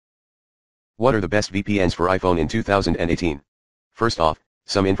What are the best VPNs for iPhone in 2018? First off,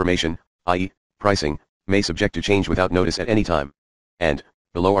 some information, i.e., pricing, may subject to change without notice at any time. And,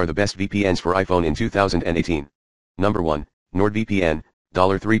 below are the best VPNs for iPhone in 2018. Number 1, NordVPN,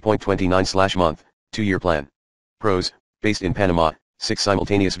 $3.29/month, 2-year plan. Pros, based in Panama, 6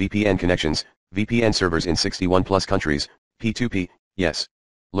 simultaneous VPN connections, VPN servers in 61 plus countries, P2P, yes.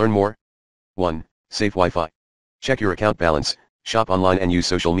 Learn more. 1. Safe Wi-Fi. Check your account balance, shop online and use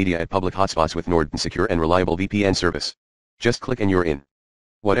social media at public hotspots with Nord's secure and reliable VPN service. Just click and you're in.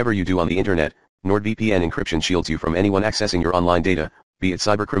 Whatever you do on the internet, NordVPN encryption shields you from anyone accessing your online data, be it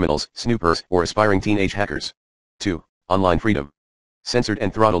cybercriminals, snoopers, or aspiring teenage hackers. 2. Online freedom. Censored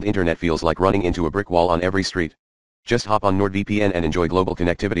and throttled internet feels like running into a brick wall on every street. Just hop on NordVPN and enjoy global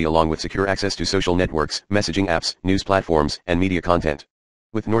connectivity along with secure access to social networks, messaging apps, news platforms, and media content.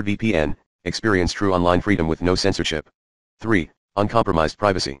 With NordVPN, experience true online freedom with no censorship. 3. Uncompromised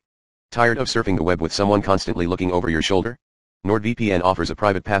privacy. Tired of surfing the web with someone constantly looking over your shoulder? NordVPN offers a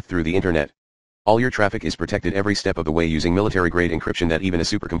private path through the internet. All your traffic is protected every step of the way using military-grade encryption that even a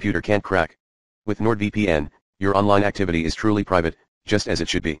supercomputer can't crack. With NordVPN, your online activity is truly private, just as it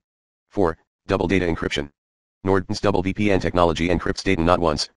should be. 4. Double data encryption. Nord's double VPN technology encrypts data not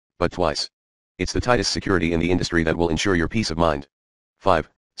once, but twice. It's the tightest security in the industry that will ensure your peace of mind. 5.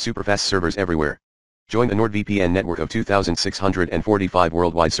 Superfast servers everywhere. Join the NordVPN network of 2,645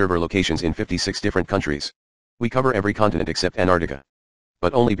 worldwide server locations in 56 different countries. We cover every continent except Antarctica.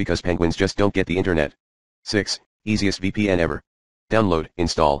 But only because penguins just don't get the internet. 6. Easiest VPN ever. Download,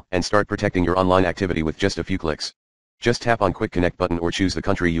 install, and start protecting your online activity with just a few clicks. Just tap on Quick Connect button or choose the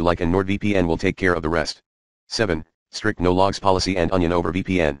country you like and NordVPN will take care of the rest. 7. Strict no logs policy and onion over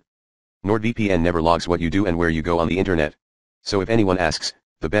VPN. NordVPN never logs what you do and where you go on the internet. So if anyone asks,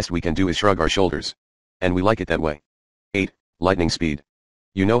 the best we can do is shrug our shoulders. And we like it that way. 8. Lightning speed.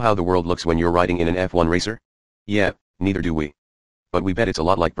 You know how the world looks when you're riding in an F1 racer? Yeah, neither do we. But we bet it's a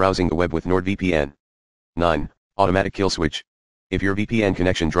lot like browsing the web with NordVPN. 9. Automatic kill switch. If your VPN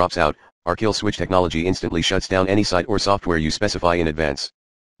connection drops out, our kill switch technology instantly shuts down any site or software you specify in advance.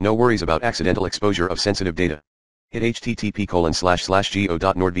 No worries about accidental exposure of sensitive data. Hit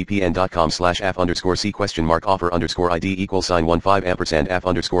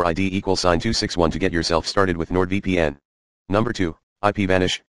http://geo.nordvpn.com/aff_c???offer_id=sign15%aff_id=sign261 to get yourself started with NordVPN. Number 2,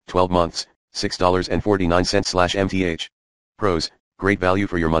 IPVanish, 12 months, $6.49/mth. Pros, great value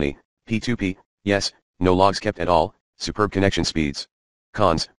for your money, P2P, yes, no logs kept at all, superb connection speeds.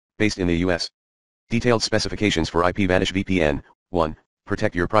 Cons, based in the US. Detailed specifications for IPVanish VPN. 1.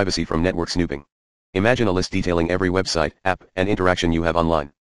 Protect your privacy from network snooping. Imagine a list detailing every website, app, and interaction you have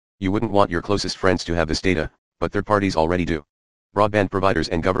online. You wouldn't want your closest friends to have this data, but third parties already do. Broadband providers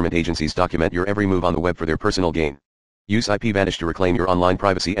and government agencies document your every move on the web for their personal gain. Use IPVanish to reclaim your online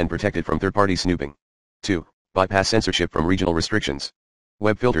privacy and protect it from third-party snooping. 2. Bypass censorship from regional restrictions.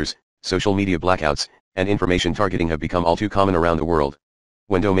 Web filters, social media blackouts, and information targeting have become all too common around the world.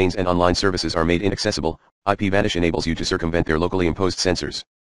 When domains and online services are made inaccessible, IPVanish enables you to circumvent their locally imposed censors.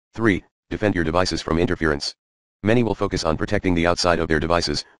 3. Defend your devices from interference. Many will focus on protecting the outside of their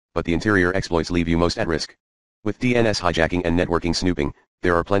devices, but the interior exploits leave you most at risk. With DNS hijacking and networking snooping,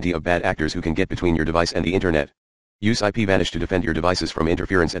 there are plenty of bad actors who can get between your device and the internet. Use IPVanish to defend your devices from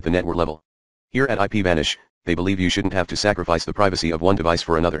interference at the network level. Here at IPVanish, they believe you shouldn't have to sacrifice the privacy of one device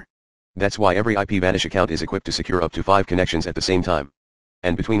for another. That's why every IPVanish account is equipped to secure up to 5 connections at the same time.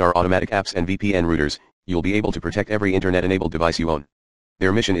 And between our automatic apps and VPN routers, you'll be able to protect every internet-enabled device you own.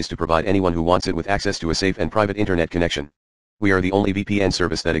 Their mission is to provide anyone who wants it with access to a safe and private internet connection. We are the only VPN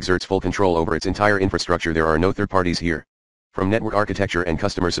service that exerts full control over its entire infrastructure. There are no third parties here. From network architecture and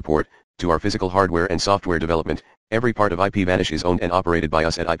customer support, to our physical hardware and software development, every part of IPVanish is owned and operated by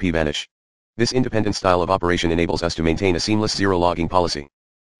us at IPVanish. This independent style of operation enables us to maintain a seamless zero-logging policy.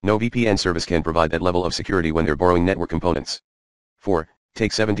 No VPN service can provide that level of security when they're borrowing network components. 4.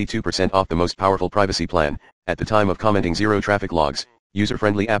 Take 72% off the most powerful privacy plan. At the time of commenting, zero traffic logs,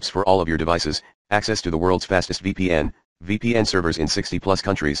 user-friendly apps for all of your devices, access to the world's fastest VPN, VPN servers in 60 plus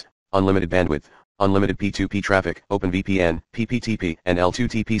countries, unlimited bandwidth, unlimited P2P traffic, OpenVPN, PPTP, and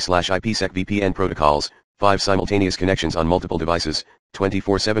L2TP/IPsec VPN protocols, 5 simultaneous connections on multiple devices,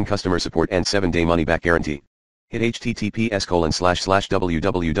 24/7 customer support and 7-day money-back guarantee. Hit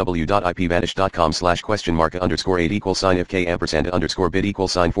https://www.ipvanish.com/?8=sign if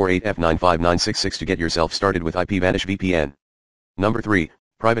k_bid=4 8F95966 to get yourself started with IPVanish VPN. Number 3,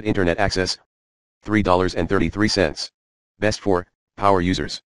 private internet access. $3.33. Best for power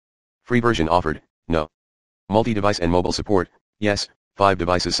users. Free version offered, no. Multi-device and mobile support, yes, 5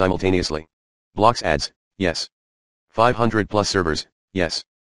 devices simultaneously. Blocks ads, yes. 500 plus servers, yes.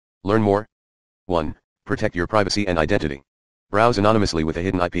 Learn more. 1. Protect your privacy and identity. Browse anonymously with a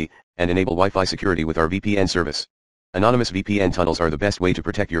hidden IP, and enable Wi-Fi security with our VPN service. Anonymous VPN tunnels are the best way to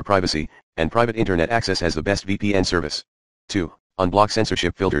protect your privacy, and private internet access has the best VPN service. 2. Unblock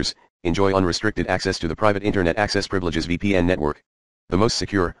censorship filters. Enjoy unrestricted access to the private internet access privileges VPN network. The most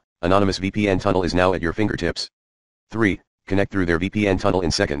secure, anonymous VPN tunnel is now at your fingertips. 3. Connect through their VPN tunnel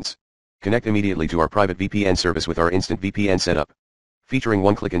in seconds. Connect immediately to our private VPN service with our instant VPN setup. Featuring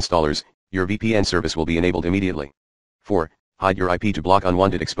one-click installers, your VPN service will be enabled immediately. 4. Hide your IP to block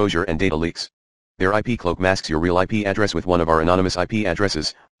unwanted exposure and data leaks. Their IP cloak masks your real IP address with one of our anonymous IP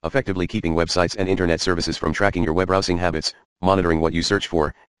addresses, effectively keeping websites and internet services from tracking your web browsing habits, monitoring what you search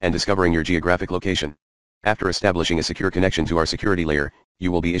for, and discovering your geographic location. After establishing a secure connection to our security layer,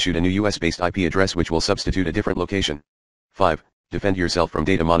 you will be issued a new US-based IP address which will substitute a different location. 5. Defend yourself from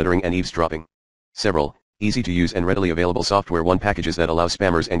data monitoring and eavesdropping. Several, easy-to-use and readily available software packages that allow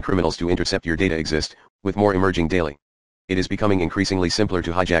spammers and criminals to intercept your data exist, with more emerging daily. It is becoming increasingly simpler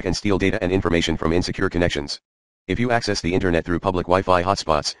to hijack and steal data and information from insecure connections. If you access the internet through public Wi-Fi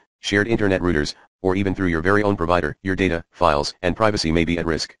hotspots, shared internet routers, or even through your very own provider, your data, files, and privacy may be at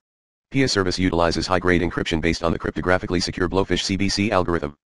risk. PIA service utilizes high-grade encryption based on the cryptographically secure Blowfish CBC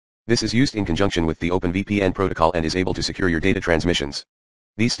algorithm. This is used in conjunction with the OpenVPN protocol and is able to secure your data transmissions.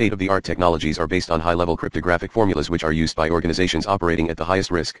 These state-of-the-art technologies are based on high-level cryptographic formulas which are used by organizations operating at the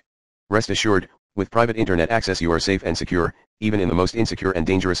highest risk. Rest assured, with private internet access you are safe and secure, even in the most insecure and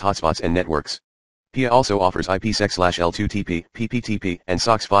dangerous hotspots and networks. PIA also offers IPsec/L2TP, PPTP, and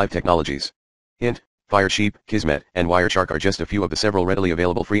SOX 5 technologies. Hint, Firesheep, Kismet, and Wireshark are just a few of the several readily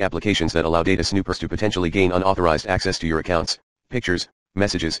available free applications that allow data snoopers to potentially gain unauthorized access to your accounts, pictures,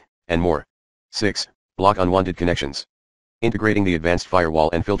 messages, and more. 6. Block unwanted connections. Integrating the advanced firewall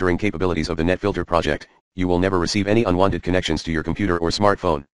and filtering capabilities of the NetFilter project, you will never receive any unwanted connections to your computer or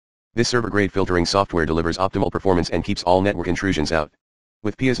smartphone. This server-grade filtering software delivers optimal performance and keeps all network intrusions out.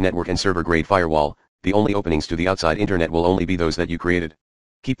 With PIA's network and server-grade firewall, the only openings to the outside internet will only be those that you created.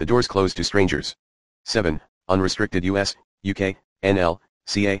 Keep the doors closed to strangers. 7. Unrestricted US, UK, NL,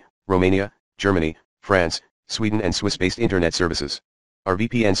 CA, Romania, Germany, France, Sweden and Swiss-based internet services. Our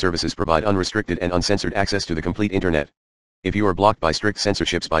VPN services provide unrestricted and uncensored access to the complete internet. If you are blocked by strict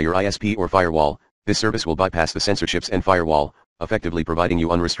censorships by your ISP or firewall, this service will bypass the censorships and firewall, effectively providing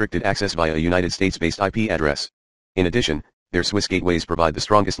you unrestricted access via a United States-based IP address. In addition, their Swiss gateways provide the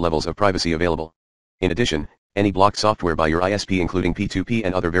strongest levels of privacy available. In addition, any blocked software by your ISP including P2P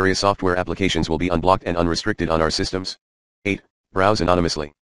and other various software applications will be unblocked and unrestricted on our systems. 8. Browse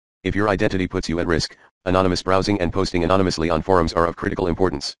anonymously. If your identity puts you at risk, anonymous browsing and posting anonymously on forums are of critical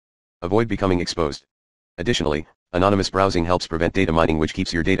importance. Avoid becoming exposed. Additionally, anonymous browsing helps prevent data mining which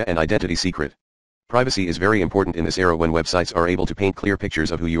keeps your data and identity secret. Privacy is very important in this era when websites are able to paint clear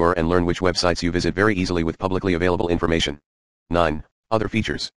pictures of who you are and learn which websites you visit very easily with publicly available information. 9. Other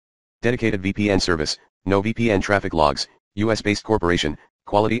features. Dedicated VPN service, no VPN traffic logs, US-based corporation,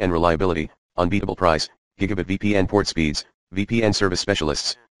 quality and reliability, unbeatable price, gigabit VPN port speeds, VPN service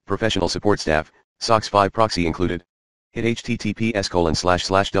specialists, professional support staff, SOX 5 proxy included. Hit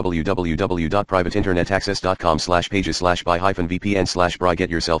https://www.privateinternetaccess.com/pages/buy-vpn/bry. Get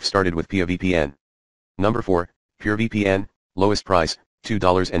yourself started with PIA VPN. Number 4, Pure VPN, lowest price,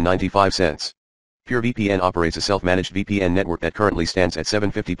 $2.95. Pure VPN operates a self-managed VPN network that currently stands at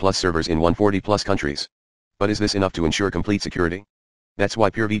 750 plus servers in 140 plus countries. But is this enough to ensure complete security? That's why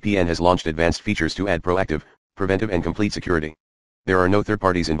Pure VPN has launched advanced features to add proactive, preventive and complete security. There are no third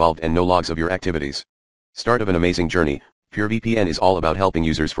parties involved and no logs of your activities. Start of an amazing journey. Pure VPN is all about helping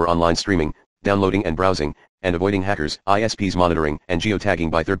users for online streaming, downloading and browsing, and avoiding hackers, ISPs monitoring, and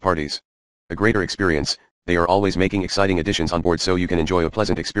geotagging by third parties. A greater experience. They are always making exciting additions on board so you can enjoy a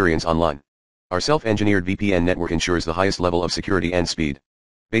pleasant experience online. Our self-engineered VPN network ensures the highest level of security and speed.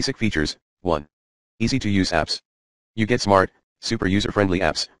 Basic features. 1. Easy-to-use apps. You get smart, super user-friendly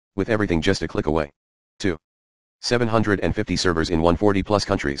apps, with everything just a click away. 2. 750 servers in 140 plus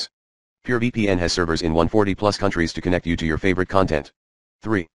countries. Pure VPN has servers in 140 plus countries to connect you to your favorite content.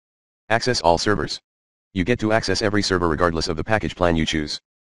 3. Access all servers. You get to access every server regardless of the package plan you choose.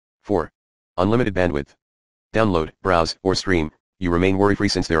 4. Unlimited bandwidth. Download, browse, or stream, you remain worry-free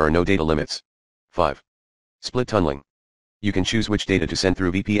since there are no data limits. 5. Split tunneling. You can choose which data to send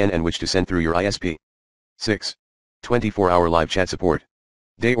through VPN and which to send through your ISP. 6. 24-hour live chat support.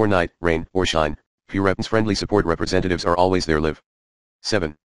 Day or night, rain or shine, PureVPN's friendly support representatives are always there live.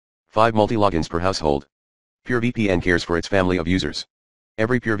 7. 5 multi-logins per household. PureVPN cares for its family of users.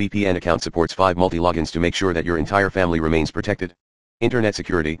 Every PureVPN account supports 5 multi-logins to make sure that your entire family remains protected. Internet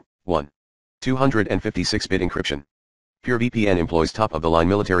security. 1. 256-bit encryption. Pure VPN employs top-of-the-line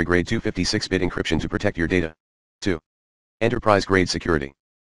military-grade 256-bit encryption to protect your data. 2. Enterprise-grade security.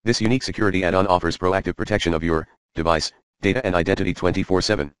 This unique security add-on offers proactive protection of your device, data and identity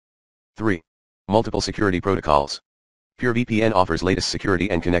 24/7. 3. Multiple security protocols. Pure VPN offers latest security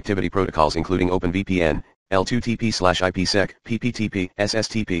and connectivity protocols including OpenVPN, L2TP/IPsec, PPTP,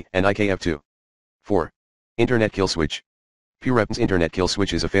 SSTP, and IKF2. 4. Internet Kill Switch. Pure VPN's Internet Kill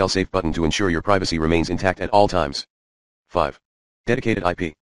Switch is a fail-safe button to ensure your privacy remains intact at all times. 5. Dedicated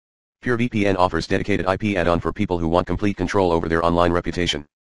IP. Pure VPN offers dedicated IP add-on for people who want complete control over their online reputation.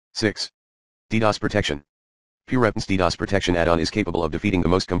 6. DDoS protection. Pure VPN's DDoS protection add-on is capable of defeating the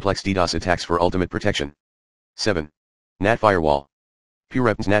most complex DDoS attacks for ultimate protection. 7. NAT Firewall.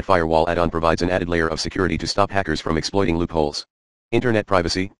 Pure VPN's NAT Firewall add-on provides an added layer of security to stop hackers from exploiting loopholes. Internet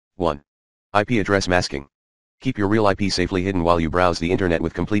privacy. 1. IP address masking. Keep your real IP safely hidden while you browse the internet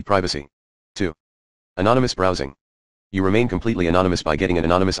with complete privacy. 2. Anonymous browsing. You remain completely anonymous by getting an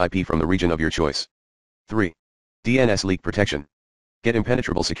anonymous IP from the region of your choice. 3. DNS leak protection. Get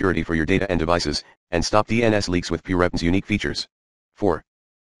impenetrable security for your data and devices, and stop DNS leaks with Pure VPN's unique features. 4.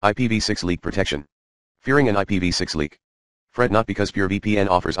 IPv6 leak protection. Fearing an IPv6 leak? Fret not, because Pure VPN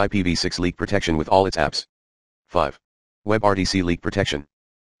offers IPv6 leak protection with all its apps. 5. WebRTC leak protection.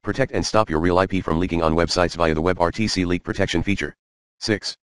 Protect and stop your real IP from leaking on websites via the WebRTC leak protection feature.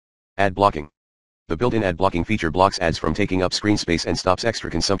 6. Ad blocking. The built-in ad blocking feature blocks ads from taking up screen space and stops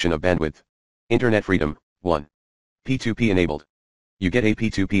extra consumption of bandwidth. Internet freedom. 1. P2P enabled. You get a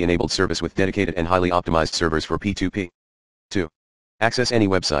P2P enabled service with dedicated and highly optimized servers for P2P. 2. Access any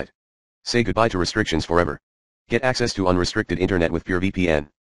website. Say goodbye to restrictions forever. Get access to unrestricted internet with Pure VPN.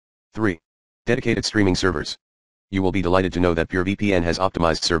 3. Dedicated streaming servers. You will be delighted to know that Pure VPN has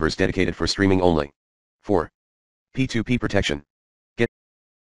optimized servers dedicated for streaming only. 4. P2P protection. Get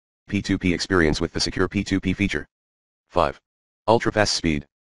P2P experience with the secure P2P feature. 5. Ultra-fast speed.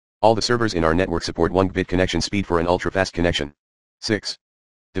 All the servers in our network support 1 Gb connection speed for an ultra-fast connection. 6.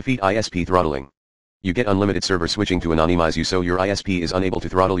 Defeat ISP throttling. You get unlimited server switching to anonymize you so your ISP is unable to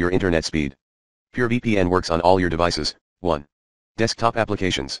throttle your internet speed. Pure VPN works on all your devices. 1. Desktop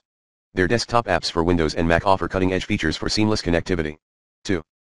applications. Their desktop apps for Windows and Mac offer cutting-edge features for seamless connectivity. 2.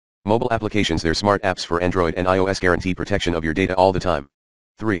 Mobile applications. Their smart apps for Android and iOS guarantee protection of your data all the time.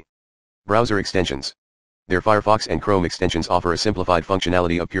 3. Browser extensions. Their Firefox and Chrome extensions offer a simplified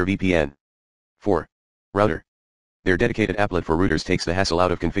functionality of Pure VPN. 4. Router. Their dedicated applet for routers takes the hassle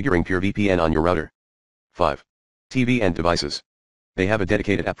out of configuring Pure VPN on your router. 5. TV and devices. They have a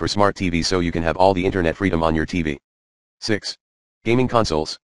dedicated app for smart TVs so you can have all the internet freedom on your TV. 6. Gaming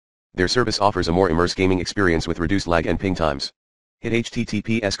consoles. Their service offers a more immersive gaming experience with reduced lag and ping times. Hit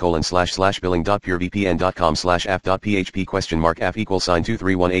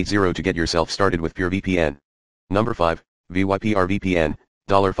https://billing.purevpn.com/app.php?app=$23180 to get yourself started with Pure VPN. Number 5, VYPRVPN,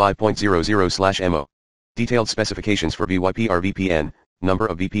 $5.00/MO. Detailed specifications for VYPRVPN, number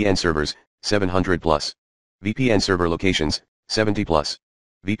of VPN servers, 700 plus. VPN server locations, 70 plus.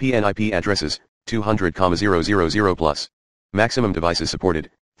 VPN IP addresses, 200,000 plus. Maximum devices supported,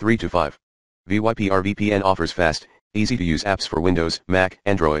 3 to 5. VYPRVPN offers fast, easy-to-use apps for Windows, Mac,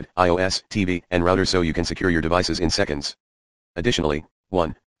 Android, iOS, TV, and routers so you can secure your devices in seconds. Additionally,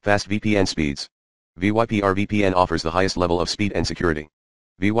 1. Fast VPN speeds. VYPRVPN offers the highest level of speed and security.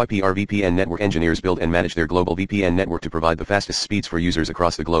 VYPRVPN network engineers build and manage their global VPN network to provide the fastest speeds for users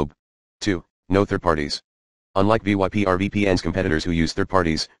across the globe. 2. No third parties. Unlike VYPRVPN's competitors who use third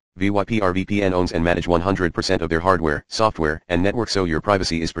parties, VYPRVPN owns and manage 100% of their hardware, software, and network so your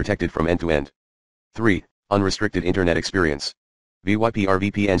privacy is protected from end to end. 3. Unrestricted internet experience.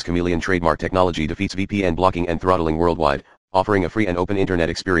 VYPRVPN's chameleon trademark technology defeats VPN blocking and throttling worldwide, offering a free and open internet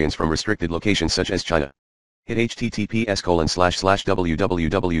experience from restricted locations such as China. Hit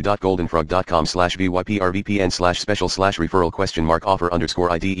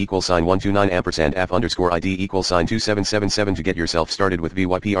to get yourself started with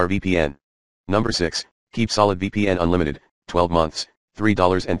VYPRVPN. Number 6, Keep Solid VPN Unlimited, 12 months,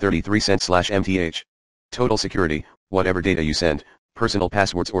 $3.33/MTH. Total security. Whatever data you send, personal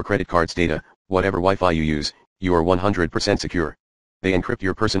passwords or credit cards data, whatever Wi-Fi you use, you are 100% secure. They encrypt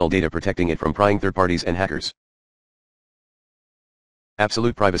your personal data, protecting it from prying third parties and hackers.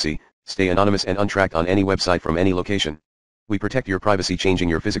 Absolute privacy. Stay anonymous and untracked on any website from any location. We protect your privacy changing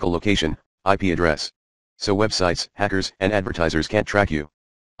your physical location, IP address. So websites, hackers, and advertisers can't track you.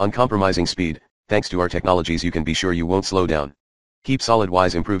 Uncompromising speed. Thanks to our technologies you can be sure you won't slow down. Keep Solid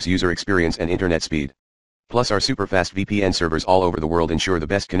Wise improves user experience and internet speed. Plus our super fast VPN servers all over the world ensure the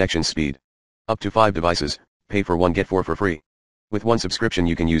best connection speed. Up to 5 devices, pay for 1 get 4 for free. With one subscription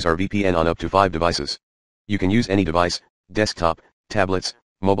you can use our VPN on up to 5 devices. You can use any device, desktop, tablets,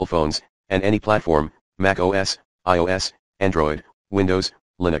 mobile phones, and any platform, Mac OS, iOS, Android, Windows,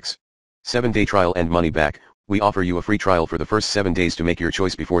 Linux. 7-day trial and money back. We offer you a free trial for the first 7 days to make your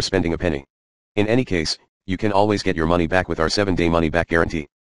choice before spending a penny. In any case, you can always get your money back with our 7-day money-back guarantee.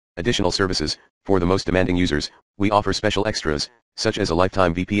 Additional services, for the most demanding users, we offer special extras, such as a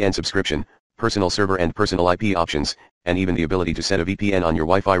lifetime VPN subscription, personal server and personal IP options, and even the ability to set a VPN on your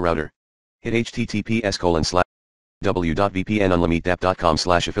Wi-Fi router. Hit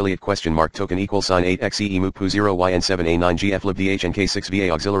https://www.vpnunlimitedap.com/affiliate?token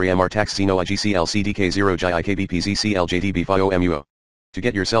 $8xe-EMUPU0YN7A9GFLibDHNK6VA auxiliary MR tax Xeno IGCL CDK0JIKBPZCLJDB5OMUO. To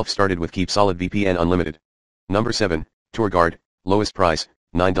get yourself started with Keep Solid VPN Unlimited. Number 7, TourGuard, lowest price,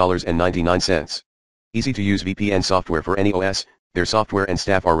 $9.99. Easy to use VPN software for any OS. Their software and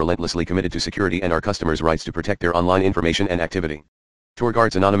staff are relentlessly committed to security and our customers' rights to protect their online information and activity.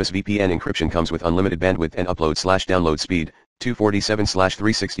 TourGuard's anonymous VPN encryption comes with unlimited bandwidth and upload/download speed,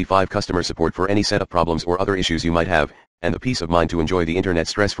 247/365 customer support for any setup problems or other issues you might have, and the peace of mind to enjoy the internet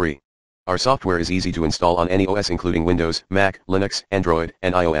stress-free. Our software is easy to install on any OS including Windows, Mac, Linux, Android,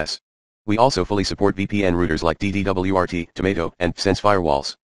 and iOS. We also fully support VPN routers like DDWRT, Tomato, and Sense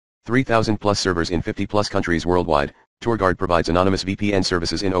firewalls. 3,000 plus servers in 50 plus countries worldwide. TourGuard provides anonymous VPN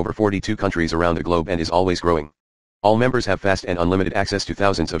services in over 42 countries around the globe and is always growing. All members have fast and unlimited access to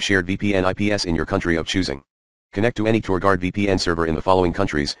thousands of shared VPN IPs in your country of choosing. Connect to any TourGuard VPN server in the following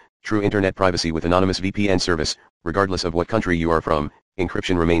countries. True internet privacy with anonymous VPN service. Regardless of what country you are from,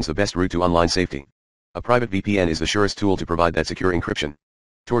 encryption remains the best route to online safety. A private VPN is the surest tool to provide that secure encryption.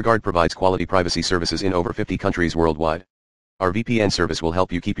 TourGuard provides quality privacy services in over 50 countries worldwide. Our VPN service will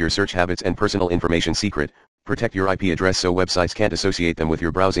help you keep your search habits and personal information secret, protect your IP address so websites can't associate them with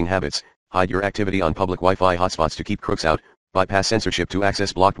your browsing habits, hide your activity on public Wi-Fi hotspots to keep crooks out, bypass censorship to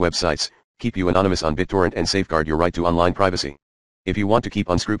access blocked websites, keep you anonymous on BitTorrent and safeguard your right to online privacy. If you want to keep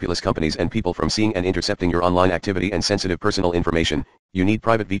unscrupulous companies and people from seeing and intercepting your online activity and sensitive personal information, you need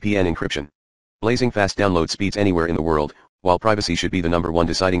private VPN encryption. Blazing fast download speeds anywhere in the world. While privacy should be the number one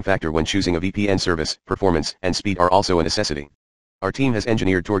deciding factor when choosing a VPN service, performance and speed are also a necessity. Our team has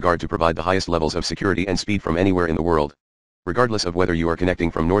engineered TourGuard to provide the highest levels of security and speed from anywhere in the world. Regardless of whether you are connecting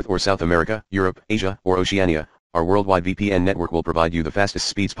from North or South America, Europe, Asia, or Oceania, our worldwide VPN network will provide you the fastest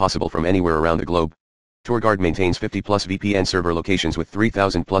speeds possible from anywhere around the globe. TourGuard maintains 50 plus VPN server locations with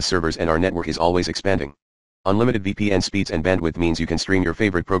 3,000 plus servers and our network is always expanding. Unlimited VPN speeds and bandwidth means you can stream your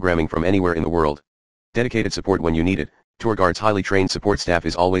favorite programming from anywhere in the world. Dedicated support when you need it. TourGuard's highly trained support staff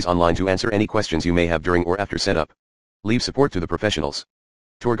is always online to answer any questions you may have during or after setup. Leave support to the professionals.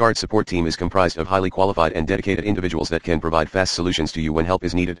 TourGuard's support team is comprised of highly qualified and dedicated individuals that can provide fast solutions to you when help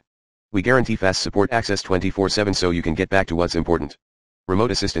is needed. We guarantee fast support access 24/7 so you can get back to what's important. Remote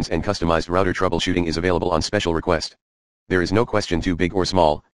assistance and customized router troubleshooting is available on special request. There is no question too big or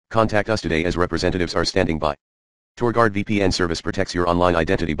small. Contact us today as representatives are standing by. TourGuard VPN service protects your online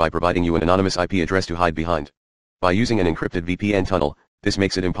identity by providing you an anonymous IP address to hide behind. By using an encrypted VPN tunnel, this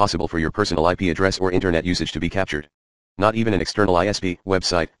makes it impossible for your personal IP address or internet usage to be captured. Not even an external ISP,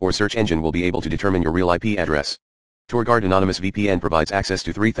 website, or search engine will be able to determine your real IP address. TourGuard Anonymous VPN provides access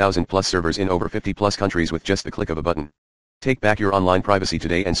to 3,000 plus servers in over 50 plus countries with just the click of a button. Take back your online privacy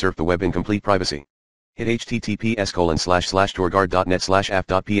today and surf the web in complete privacy. Hit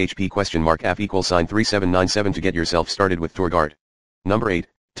https://tourguard.net/app.php?app=3797 to get yourself started with TourGuard. Number 8,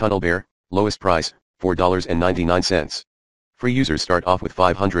 TunnelBear, lowest price, $4.99. Free users start off with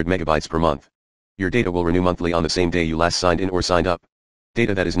 500 megabytes per month. Your data will renew monthly on the same day you last signed in or signed up.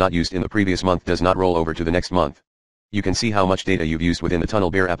 Data that is not used in the previous month does not roll over to the next month. You can see how much data you've used within the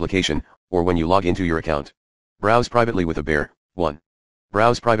TunnelBear application, or when you log into your account. Browse privately with a bear. 1.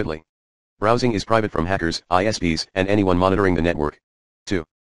 Browse privately. Browsing is private from hackers, ISPs, and anyone monitoring the network. 2.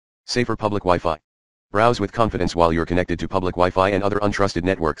 Safer public Wi-Fi. Browse with confidence while you're connected to public Wi-Fi and other untrusted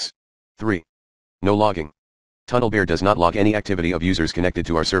networks. 3. No logging. TunnelBear does not log any activity of users connected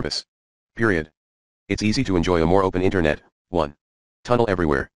to our service. Period. It's easy to enjoy a more open internet. 1. Tunnel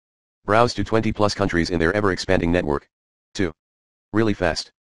everywhere. Browse to 20 plus countries in their ever-expanding network. 2. Really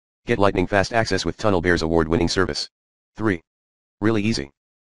fast. Get lightning fast access with TunnelBear's award-winning service. 3. Really easy.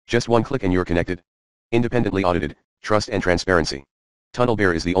 Just one click and you're connected. Independently audited, trust and transparency.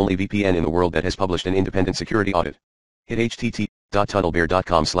 TunnelBear is the only VPN in the world that has published an independent security audit. Hit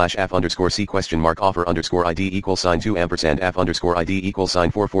http://app_c?offer_id=2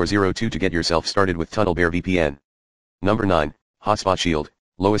 &/app_id=44022 to get yourself started with TunnelBear VPN. Number 9, Hotspot Shield,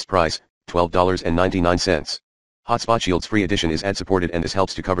 lowest price, $12.99. Hotspot Shield's free edition is ad-supported and this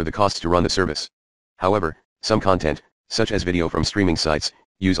helps to cover the costs to run the service. However, some content, such as video from streaming sites,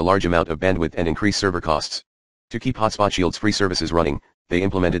 use a large amount of bandwidth and increase server costs. To keep Hotspot Shield's free services running, they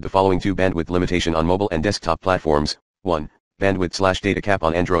implemented the following 2 bandwidth limitation on mobile and desktop platforms. 1. Bandwidth/data cap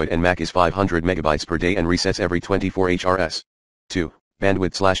on Android and Mac is 500 megabytes per day and resets every 24 HRS. 2.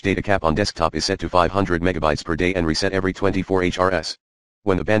 Bandwidth/data cap on desktop is set to 500 megabytes per day and reset every 24 HRS.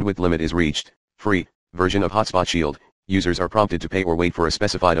 When the bandwidth limit is reached, free version of Hotspot Shield, users are prompted to pay or wait for a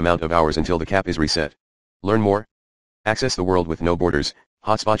specified amount of hours until the cap is reset. Learn more. Access the world with no borders.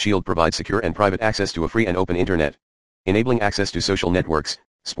 Hotspot Shield provides secure and private access to a free and open internet, enabling access to social networks,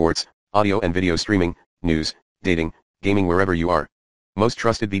 sports, audio and video streaming, news, dating, gaming wherever you are. Most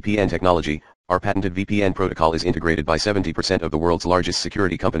trusted VPN technology, our patented VPN protocol is integrated by 70% of the world's largest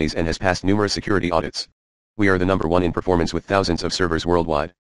security companies and has passed numerous security audits. We are the #1 in performance with thousands of servers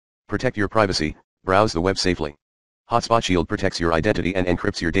worldwide. Protect your privacy, browse the web safely. Hotspot Shield protects your identity and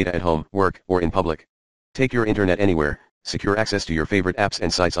encrypts your data at home, work, or in public. Take your internet anywhere, secure access to your favorite apps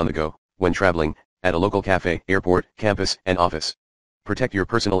and sites on the go, when traveling, at a local cafe, airport, campus, and office. Protect your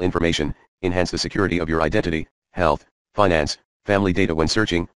personal information, enhance the security of your identity, health, finance, family data when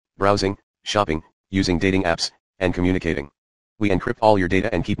searching, browsing, shopping, using dating apps, and communicating. We encrypt all your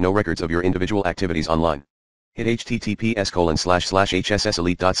data and keep no records of your individual activities online. Hit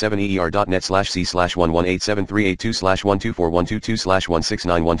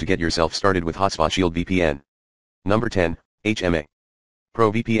https://hsselite.7er.net/c/11873822/12412/169 to get yourself started with Hotspot Shield VPN. Number 10, HMA.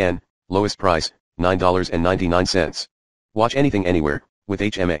 Pro VPN, lowest price, $9.99. Watch anything anywhere, with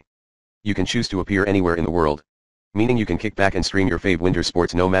HMA. You can choose to appear anywhere in the world, meaning you can kick back and stream your fave winter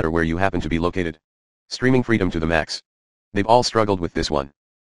sports no matter where you happen to be located. Streaming freedom to the max. They've all struggled with this one.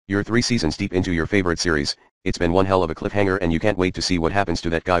 You're 3 seasons deep into your favorite series, it's been one hell of a cliffhanger and you can't wait to see what happens to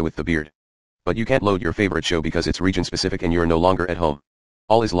that guy with the beard. But you can't load your favorite show because it's region specific and you're no longer at home.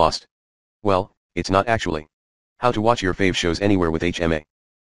 All is lost. Well, it's not actually. How to watch your fave shows anywhere with HMA.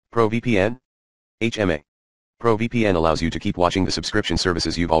 Pro VPN? HMA. Pro VPN allows you to keep watching the subscription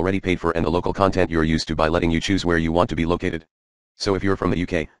services you've already paid for and the local content you're used to by letting you choose where you want to be located. So if you're from the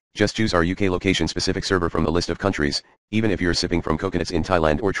UK, just choose our UK location specific server from the list of countries, even if you're sipping from coconuts in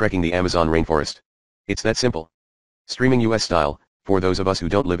Thailand or trekking the Amazon rainforest. It's that simple. Streaming US style, for those of us who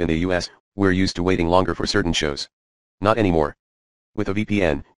don't live in the US, we're used to waiting longer for certain shows. Not anymore. With a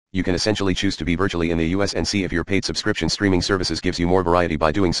VPN, you can essentially choose to be virtually in the US and see if your paid subscription streaming services gives you more variety by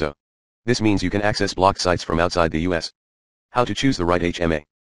doing so. This means you can access blocked sites from outside the US. How to choose the right HMA.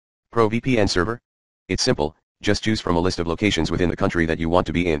 Pro VPN server? It's simple, just choose from a list of locations within the country that you want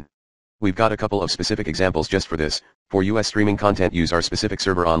to be in. We've got a couple of specific examples just for this. For US streaming content, use our specific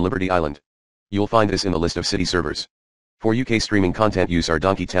server on Liberty Island. You'll find this in the list of city servers. For UK streaming content, use our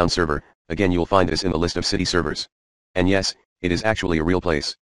Donkey Town server, again you'll find this in the list of city servers. And yes, it is actually a real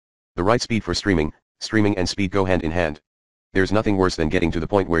place. The right speed for streaming and speed go hand in hand. There's nothing worse than getting to the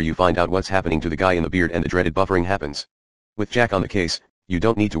point where you find out what's happening to the guy in the beard and the dreaded buffering happens. With Jack on the case, you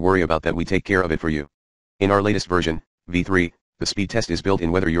don't need to worry about that, we take care of it for you. In our latest version, V3, the speed test is built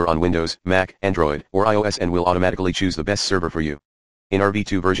in whether you're on Windows, Mac, Android, or iOS and will automatically choose the best server for you. In our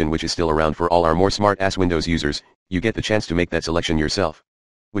V2 version, which is still around for all our more smart-ass Windows users, you get the chance to make that selection yourself.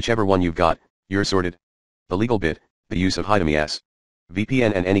 Whichever one you've got, you're sorted. The legal bit, the use of HMAs.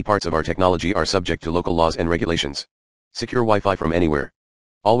 VPN and any parts of our technology are subject to local laws and regulations. Secure Wi-Fi from anywhere.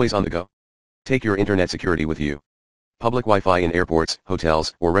 Always on the go. Take your internet security with you. Public Wi-Fi in airports,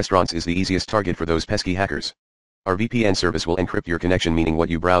 hotels, or restaurants is the easiest target for those pesky hackers. Our VPN service will encrypt your connection, meaning what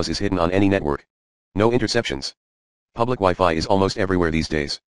you browse is hidden on any network. No interceptions. Public Wi-Fi is almost everywhere these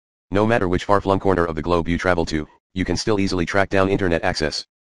days. No matter which far-flung corner of the globe you travel to, you can still easily track down internet access.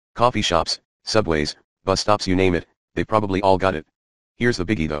 Coffee shops, subways, bus stops, you name it, they probably all got it. Here's the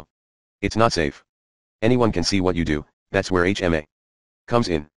biggie though. It's not safe. Anyone can see what you do, that's where HMA comes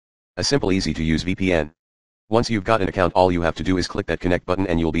in. A simple, easy to use VPN. Once you've got an account, all you have to do is click that connect button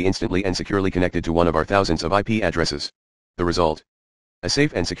and you'll be instantly and securely connected to one of our thousands of IP addresses. The result? A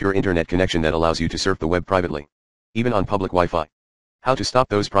safe and secure internet connection that allows you to surf the web privately. Even on public Wi-Fi. How to stop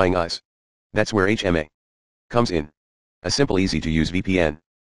those prying eyes? That's where HMA comes in. A simple, easy to use VPN.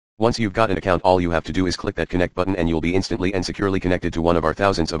 Once you've got an account, all you have to do is click that connect button and you'll be instantly and securely connected to one of our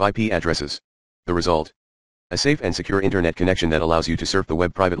thousands of IP addresses. The result? A safe and secure internet connection that allows you to surf the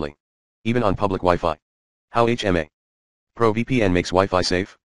web privately. Even on public Wi-Fi. How HMA Pro VPN makes Wi-Fi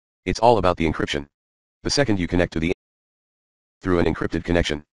safe? It's all about the encryption. The second you connect to the through an encrypted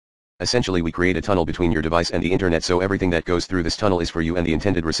connection. Essentially, we create a tunnel between your device and the internet, so everything that goes through this tunnel is for you and the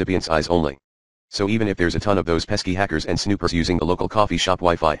intended recipient's eyes only. So even if there's a ton of those pesky hackers and snoopers using the local coffee shop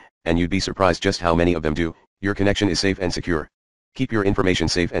Wi-Fi, and you'd be surprised just how many of them do, your connection is safe and secure. Keep your information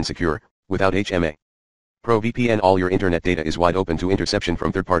safe and secure, without HMA Pro VPN, all your internet data is wide open to interception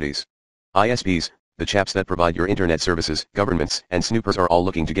from third parties. ISPs, the chaps that provide your internet services, governments, and snoopers are all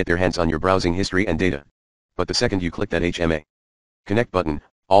looking to get their hands on your browsing history and data. But the second you click that HMA Connect button,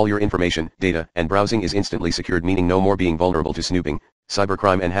 all your information, data, and browsing is instantly secured, meaning no more being vulnerable to snooping,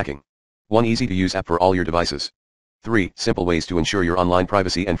 cybercrime and hacking. One easy-to-use app for all your devices. 3 simple ways to ensure your online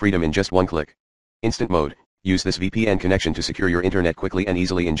privacy and freedom in just one click. Instant mode, use this VPN connection to secure your internet quickly and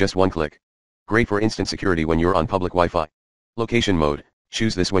easily in just one click. Great for instant security when you're on public Wi-Fi. Location mode,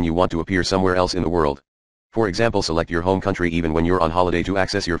 choose this when you want to appear somewhere else in the world. For example, select your home country even when you're on holiday to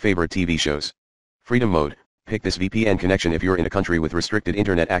access your favorite TV shows. Freedom mode, pick this VPN connection if you're in a country with restricted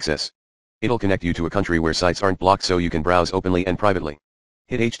internet access. It'll connect you to a country where sites aren't blocked so you can browse openly and privately.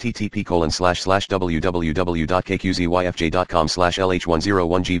 Hit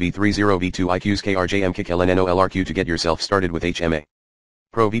http://www.kqzyfj.com/lh101gv30v2iqskrjmkklnnolrq to get yourself started with HMA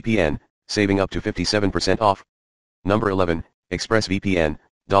Pro VPN, saving up to 57% off. Number 11, ExpressVPN,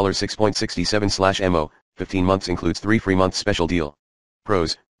 $6.67/mo, 15 months includes 3 free months special deal.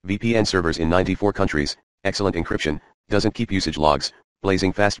 Pros, VPN servers in 94 countries, excellent encryption, doesn't keep usage logs,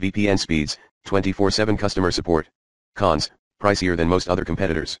 blazing fast VPN speeds, 24/7 customer support. Cons, pricier than most other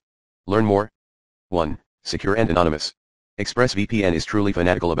competitors. Learn more. 1. Secure and anonymous. ExpressVPN is truly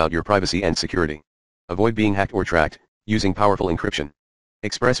fanatical about your privacy and security. Avoid being hacked or tracked, using powerful encryption.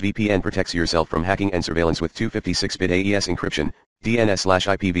 ExpressVPN protects yourself from hacking and surveillance with 256-bit AES encryption,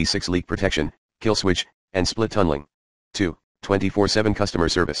 DNS/IPv6 leak protection, kill switch, and split tunneling. 2. 24/7 customer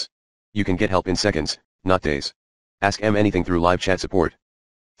service. You can get help in seconds, not days. Ask anything through live chat support.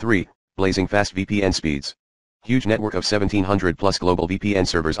 3. Blazing fast VPN speeds. Huge network of 1700 plus global VPN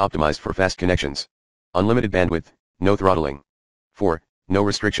servers optimized for fast connections. Unlimited bandwidth, no throttling. 4. No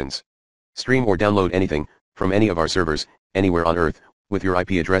restrictions. Stream or download anything, from any of our servers, anywhere on Earth, with your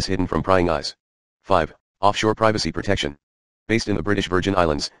IP address hidden from prying eyes. 5. Offshore privacy protection. Based in the British Virgin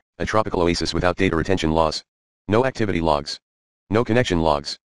Islands, a tropical oasis without data retention laws. No activity logs. No connection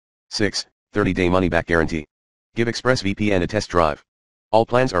logs. 6. 30-day money-back guarantee. Give ExpressVPN a test drive. All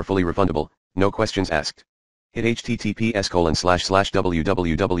plans are fully refundable, no questions asked. Hit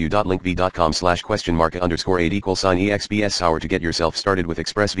https://www.linkv.com/?8 =& to get yourself started with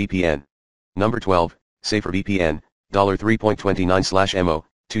ExpressVPN. Number 12, Safer VPN, $3.29/mo,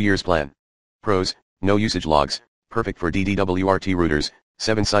 2 years plan. Pros, no usage logs, perfect for DDWRT routers,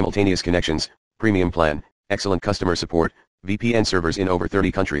 7 simultaneous connections, premium plan, excellent customer support, VPN servers in over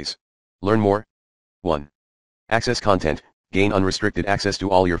 30 countries. Learn more. 1. Access content, gain unrestricted access to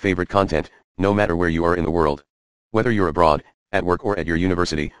all your favorite content, no matter where you are in the world. Whether you're abroad, at work or at your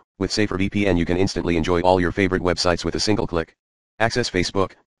university, with Safer VPN you can instantly enjoy all your favorite websites with a single click. Access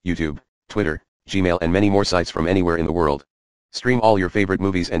Facebook, YouTube, Twitter, Gmail and many more sites from anywhere in the world. Stream all your favorite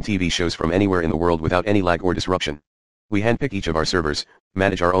movies and TV shows from anywhere in the world without any lag or disruption. We handpick each of our servers,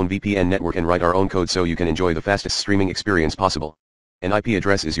 manage our own VPN network and write our own code so you can enjoy the fastest streaming experience possible. An IP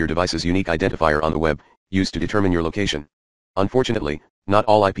address is your device's unique identifier on the web, used to determine your location. Unfortunately, not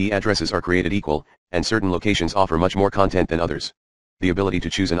all IP addresses are created equal, and certain locations offer much more content than others. The ability to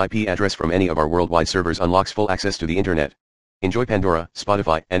choose an IP address from any of our worldwide servers unlocks full access to the internet. Enjoy Pandora,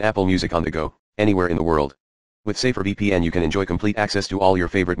 Spotify, and Apple Music on the go, anywhere in the world. With Safer VPN you can enjoy complete access to all your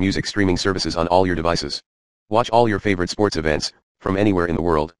favorite music streaming services on all your devices. Watch all your favorite sports events, from anywhere in the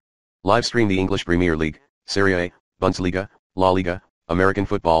world. Live stream the English Premier League, Serie A, Bundesliga, La Liga, American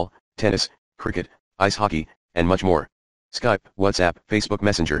football, tennis, cricket, ice hockey, and much more. Skype, WhatsApp, Facebook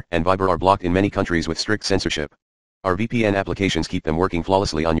Messenger, and Viber are blocked in many countries with strict censorship. Our VPN applications keep them working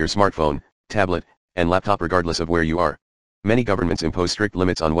flawlessly on your smartphone, tablet, and laptop regardless of where you are. Many governments impose strict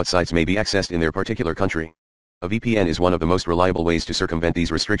limits on what sites may be accessed in their particular country. A VPN is one of the most reliable ways to circumvent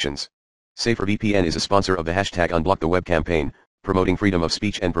these restrictions. Safer VPN is a sponsor of the #UnblockTheWeb campaign, promoting freedom of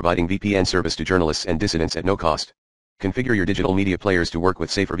speech and providing VPN service to journalists and dissidents at no cost. Configure your digital media players to work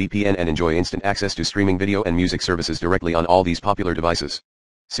with Safer VPN and enjoy instant access to streaming video and music services directly on all these popular devices.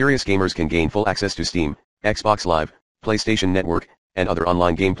 Serious gamers can gain full access to Steam, Xbox Live, PlayStation Network, and other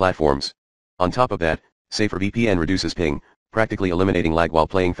online game platforms. On top of that, Safer VPN reduces ping, practically eliminating lag while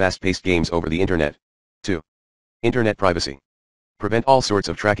playing fast-paced games over the internet. 2. Internet privacy. Prevent all sorts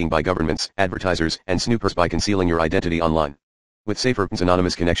of tracking by governments, advertisers, and snoopers by concealing your identity online. With Safer's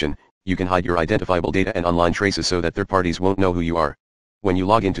anonymous connection, you can hide your identifiable data and online traces so that third parties won't know who you are. When you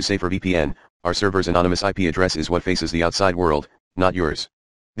log into Safer VPN, our server's anonymous IP address is what faces the outside world, not yours.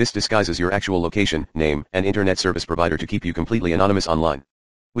 This disguises your actual location, name, and internet service provider to keep you completely anonymous online.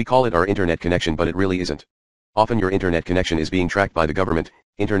 We call it our internet connection, but it really isn't. Often your internet connection is being tracked by the government,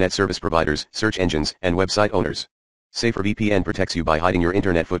 internet service providers, search engines, and website owners. Safer VPN protects you by hiding your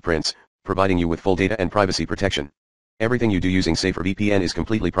internet footprints, providing you with full data and privacy protection. Everything you do using Safer VPN is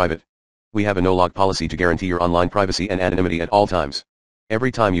completely private. We have a no-log policy to guarantee your online privacy and anonymity at all times.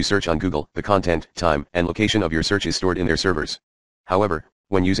 Every time you search on Google, the content, time, and location of your search is stored in their servers. However,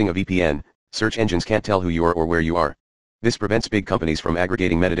 when using a VPN, search engines can't tell who you are or where you are. This prevents big companies from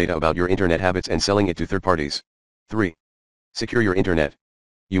aggregating metadata about your internet habits and selling it to third parties. 3. Secure your internet.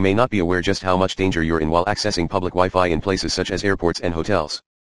 You may not be aware just how much danger you're in while accessing public Wi-Fi in places such as airports and hotels.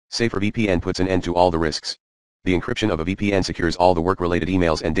 Safer VPN puts an end to all the risks. The encryption of a VPN secures all the work-related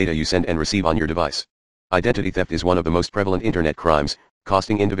emails and data you send and receive on your device. Identity theft is one of the most prevalent internet crimes,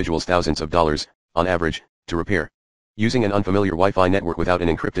 costing individuals thousands of dollars, on average, to repair. Using an unfamiliar Wi-Fi network without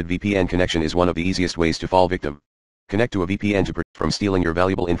an encrypted VPN connection is one of the easiest ways to fall victim. Connect to a VPN to protect from stealing your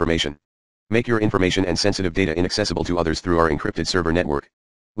valuable information. Make your information and sensitive data inaccessible to others through our encrypted server network.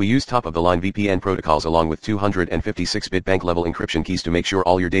 We use top-of-the-line VPN protocols along with 256-bit bank-level encryption keys to make sure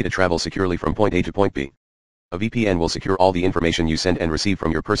all your data travels securely from point A to point B. A VPN will secure all the information you send and receive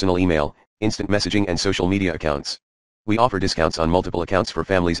from your personal email, instant messaging and social media accounts. We offer discounts on multiple accounts for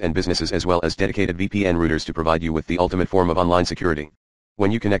families and businesses as well as dedicated VPN routers to provide you with the ultimate form of online security.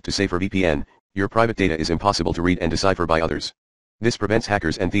 When you connect to Safer VPN, your private data is impossible to read and decipher by others. This prevents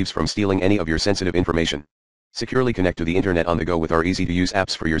hackers and thieves from stealing any of your sensitive information. Securely connect to the internet on the go with our easy-to-use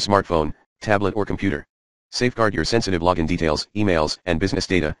apps for your smartphone, tablet or computer. Safeguard your sensitive login details, emails, and business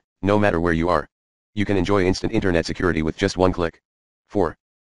data, no matter where you are. You can enjoy instant internet security with just one click. 4.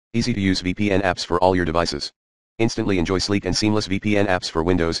 Easy-to-use VPN apps for all your devices. Instantly enjoy sleek and seamless VPN apps for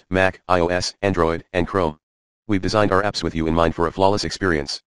Windows, Mac, iOS, Android, and Chrome. We've designed our apps with you in mind for a flawless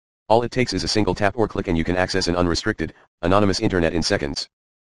experience. All it takes is a single tap or click and you can access an unrestricted, anonymous internet in seconds.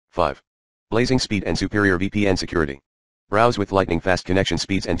 5. Blazing speed and superior VPN security. Browse with lightning-fast connection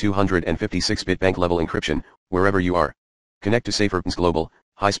speeds and 256-bit bank-level encryption, wherever you are. Connect to Safer's global,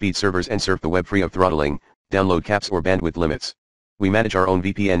 high-speed servers and surf the web free of throttling, download caps or bandwidth limits. We manage our own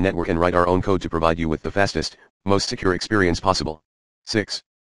VPN network and write our own code to provide you with the fastest, most secure experience possible. 6.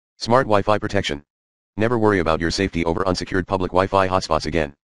 Smart Wi-Fi protection. Never worry about your safety over unsecured public Wi-Fi hotspots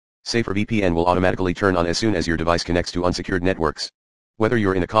again. Safer VPN will automatically turn on as soon as your device connects to unsecured networks. Whether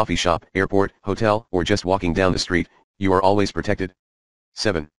you're in a coffee shop, airport, hotel, or just walking down the street, you are always protected.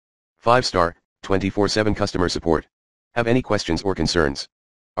 7. 5-star, 24/7 customer support. Have any questions or concerns?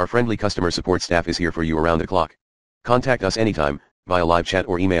 Our friendly customer support staff is here for you around the clock. Contact us anytime, via live chat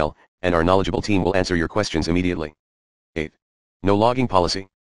or email, and our knowledgeable team will answer your questions immediately. 8. No logging policy.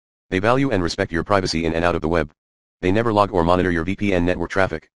 They value and respect your privacy in and out of the web. They never log or monitor your VPN network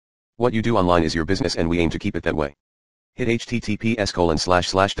traffic. What you do online is your business and we aim to keep it that way. Hit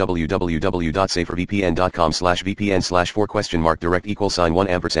https://www.safervpn.com/VPN/4?direct=1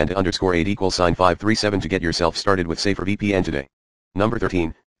 &_8 $537 to get yourself started with Safer VPN today. Number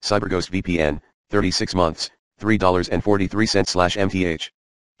 13, CyberGhost VPN, 36 months, $3.43/mth.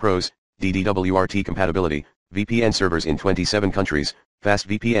 Pros, DDWRT compatibility, VPN servers in 27 countries, fast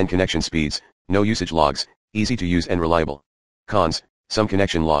VPN connection speeds, no usage logs, easy to use and reliable. Cons, some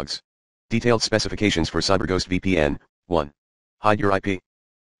connection logs. Detailed specifications for CyberGhost VPN. 1. Hide your IP.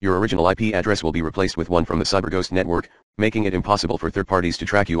 Your original IP address will be replaced with one from the CyberGhost network, making it impossible for third parties to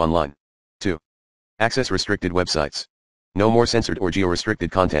track you online. 2. Access restricted websites. No more censored or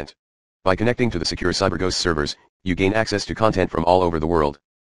geo-restricted content. By connecting to the secure CyberGhost servers, you gain access to content from all over the world.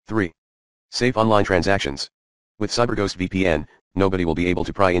 3. Safe online transactions. With CyberGhost VPN, nobody will be able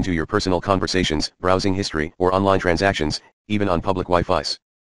to pry into your personal conversations, browsing history, or online transactions, even on public Wi-Fi's.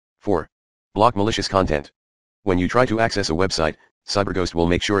 4. Block malicious content. When you try to access a website, CyberGhost will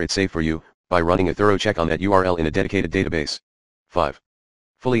make sure it's safe for you, by running a thorough check on that URL in a dedicated database. 5.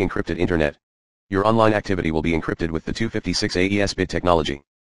 Fully encrypted internet. Your online activity will be encrypted with the 256 AES-bit technology.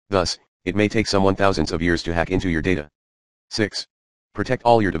 Thus, it may take someone thousands of years to hack into your data. 6. Protect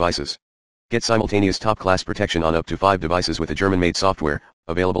all your devices. Get simultaneous top-class protection on up to 5 devices with a German-made software,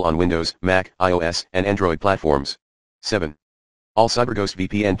 available on Windows, Mac, iOS, and Android platforms. 7. All CyberGhost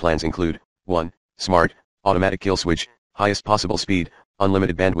VPN plans include 1. Smart, automatic kill switch, highest possible speed,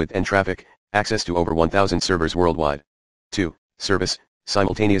 unlimited bandwidth and traffic, access to over 1,000 servers worldwide. 2. Service,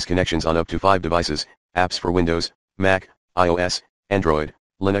 simultaneous connections on up to 5 devices, apps for Windows, Mac, iOS, Android,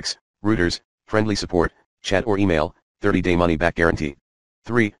 Linux, routers, friendly support, chat or email, 30-day money-back guarantee.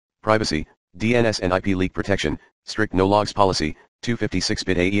 3. Privacy, DNS and IP leak protection, strict no-logs policy,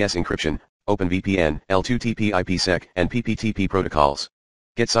 256-bit AES encryption, OpenVPN, L2TP IPsec, and PPTP protocols.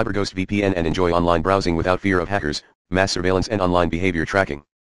 Get CyberGhost VPN and enjoy online browsing without fear of hackers, mass surveillance and online behavior tracking.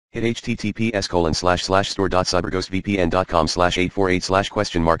 Hit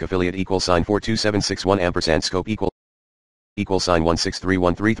https://store.cyberghostVPN.com/848/?affiliate =42761 scope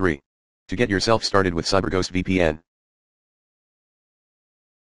 =1633133. To get yourself started with CyberGhost VPN.